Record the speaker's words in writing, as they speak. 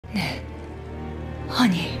ねえ、ハ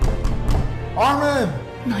ニー。Armin!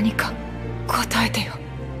 何か答えてよ。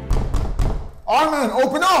Armin,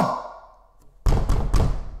 open up!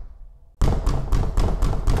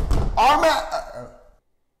 Armin!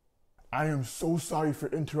 I am so sorry for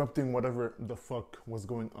interrupting whatever the fuck was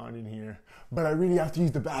going on in here, but I really have to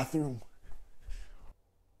use the bathroom.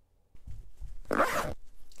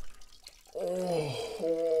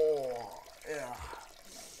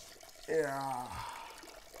 Yeah.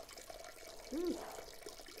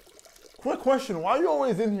 Quick question, why are you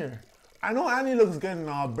always in here? I know Annie looks good and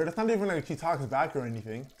all, but it's not even like she talks back or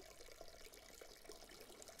anything.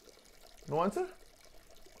 No answer?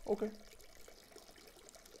 Okay.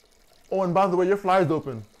 Oh, and by the way, your fly is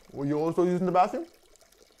open. Were you also using the bathroom?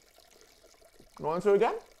 No answer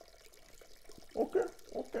again? Okay.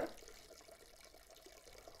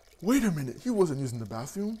 Wait a minute, he wasn't using the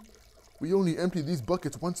bathroom. We only empty these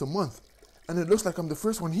buckets once a month, and it looks like I'm the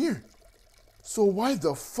first one here. So why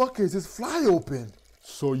the fuck is this fly open?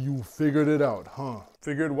 So you figured it out, huh?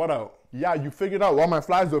 Figured what out? Yeah, you figured out why my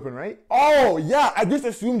fly's open, right? Oh, yeah, I just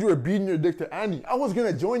assumed you were beating your dick to Annie. I was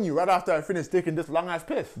gonna join you right after I finished taking this long-ass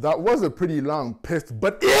piss. That was a pretty long piss,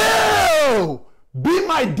 but ew! Beat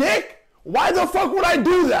my dick? Why the fuck would I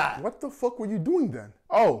do that? What the fuck were you doing then?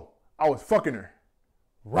 Oh, I was fucking her.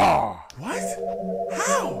 Raw. What?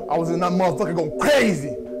 How? I was in that motherfucker going crazy.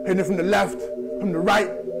 Hitting it from the left, from the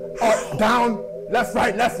right, up, down, left,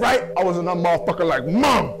 right. I was in that motherfucker like,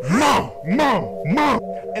 mom.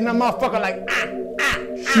 And that motherfucker like,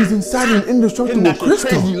 She's inside an indestructible crystal.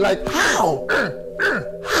 Crazy, like, how?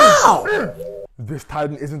 How? This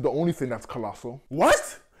titan isn't the only thing that's colossal.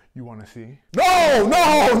 What? You wanna see?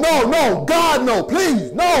 No! God, no,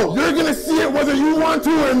 please, no! You're gonna see it whether you want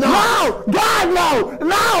to or not! No! God, no!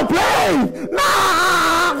 No, please! No!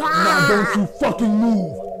 Now don't you fucking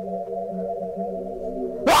move!